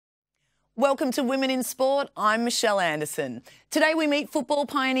Welcome to Women in Sport. I'm Michelle Anderson. Today we meet football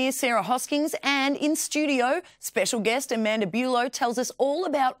pioneer Sarah Hosking, and in studio, special guest Amanda Bulow tells us all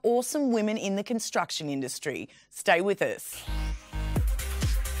about awesome women in the construction industry. Stay with us.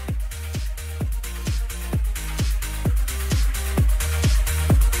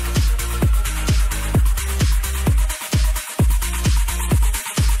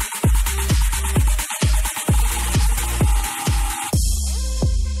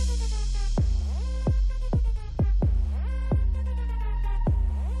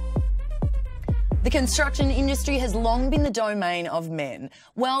 The construction industry has long been the domain of men.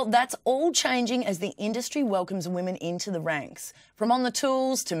 Well, that's all changing as the industry welcomes women into the ranks. From on the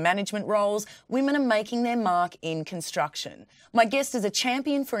tools to management roles, women are making their mark in construction. My guest is a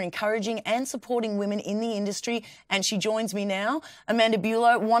champion for encouraging and supporting women in the industry, and she joins me now. Amanda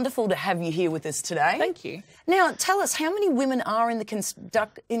Bulow, wonderful to have you here with us today. Thank you. Now, tell us, how many women are in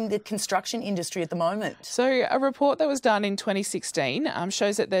the construction industry at the moment? So a report that was done in 2016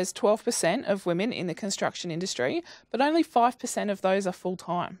 shows that there's 12% of women in the construction industry, but only 5% of those are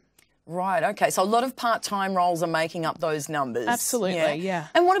full-time. Right, okay. So a lot of part-time roles are making up those numbers. Absolutely, yeah.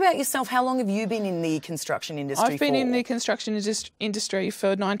 And what about yourself? How long have you been in the construction industry for? I've been in the construction industry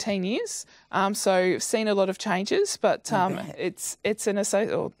for 19 years, so I've seen a lot of changes, but it's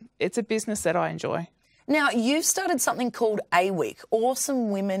a business that I enjoy. Now, you've started something called A-Week, Awesome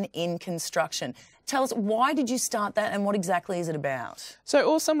Women in Construction. Tell us, why did you start that and what exactly is it about?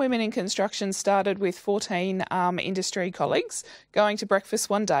 So Awesome Women in Construction started with 14 industry colleagues going to breakfast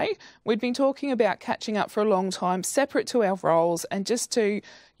one day. We'd been talking about catching up for a long time, separate to our roles, and just to,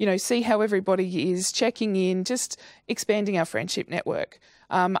 see how everybody is, checking in, just expanding our friendship network.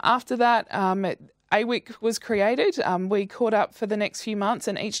 After that, A-Week was created. We caught up for the next few months,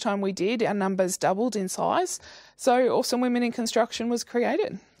 and each time we did, our numbers doubled in size. So Awesome Women in Construction was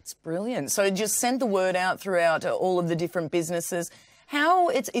created. It's brilliant. So just send the word out throughout all of the different businesses. How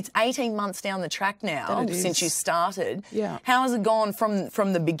it's 18 months down the track now since you started. Yeah. How has it gone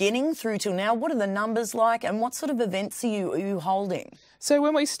from the beginning through till now? What are the numbers like, and what sort of events are you holding? So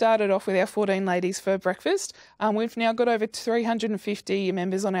when we started off with our 14 ladies for breakfast, we've now got over 350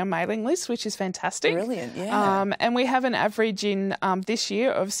 members on our mailing list, which is fantastic. Brilliant, yeah. And we have an average in this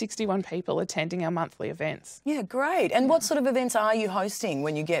year of 61 people attending our monthly events. Yeah, great. And what sort of events are you hosting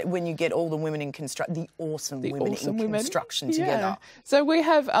when you get all the women in the awesome women in construction together? So we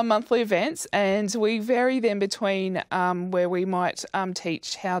have monthly events, and we vary them between where we might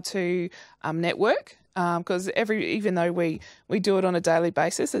teach how to network. Because even though we do it on a daily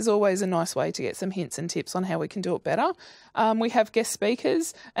basis, there's always a nice way to get some hints and tips on how we can do it better. We have guest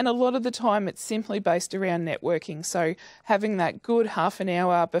speakers, and a lot of the time it's simply based around networking. So having that good half an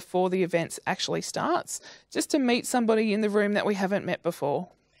hour before the event actually starts, just to meet somebody in the room that we haven't met before.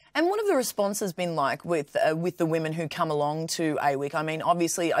 And what have the responses been like with the women who come along to A-Week? I mean,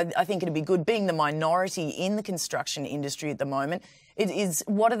 obviously, I think it'd be good, being the minority in the construction industry at the moment.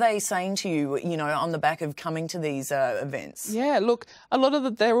 What are they saying to you, on the back of coming to these events? Yeah, look, a lot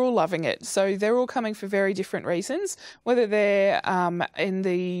of they're all loving it. So they're all coming for very different reasons. Whether they're in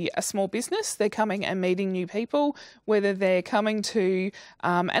a small business, they're coming and meeting new people. Whether they're coming to,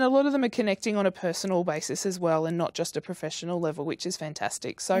 and a lot of them are connecting on a personal basis as well, and not just a professional level, which is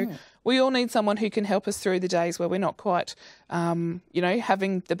fantastic. So we all need someone who can help us through the days where we're not quite,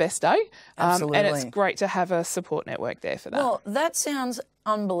 having the best day. Absolutely. And it's great to have a support network there for that. Well, that sounds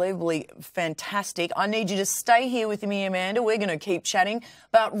unbelievably fantastic. I need you to stay here with me, Amanda. We're going to keep chatting.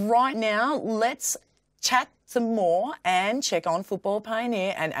 But right now, let's chat some more and check on football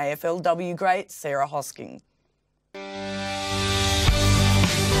pioneer and AFLW great Sarah Hosking.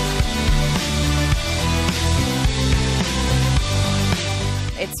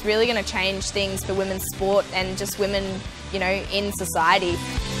 It's really going to change things for women's sport and just women, in society.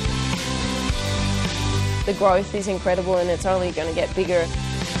 The growth is incredible, and it's only going to get bigger.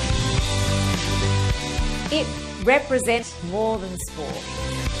 It represents more than sport.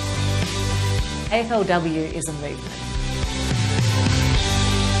 AFLW is a movement.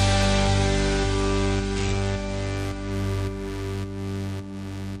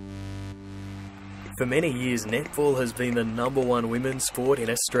 For many years, netball has been the #1 women's sport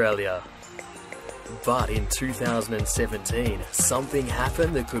in Australia. But in 2017, something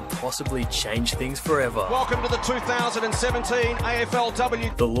happened that could possibly change things forever. Welcome to the 2017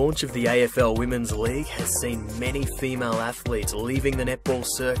 AFLW. The launch of the AFL Women's League has seen many female athletes leaving the netball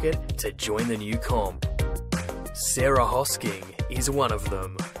circuit to join the new comp. Sarah Hosking is one of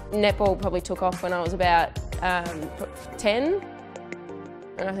them. Netball probably took off when I was about 10.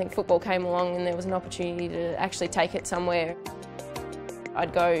 And I think football came along and there was an opportunity to actually take it somewhere.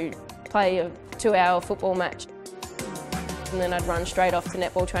 I'd go play a 2-hour football match, and then I'd run straight off to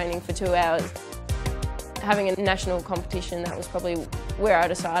netball training for 2 hours. Having a national competition, that was probably where I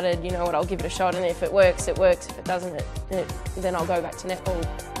decided, you know what, I'll give it a shot, and if it works, it works. If it doesn't, then I'll go back to netball.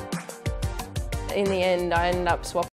 In the end, I ended up swapping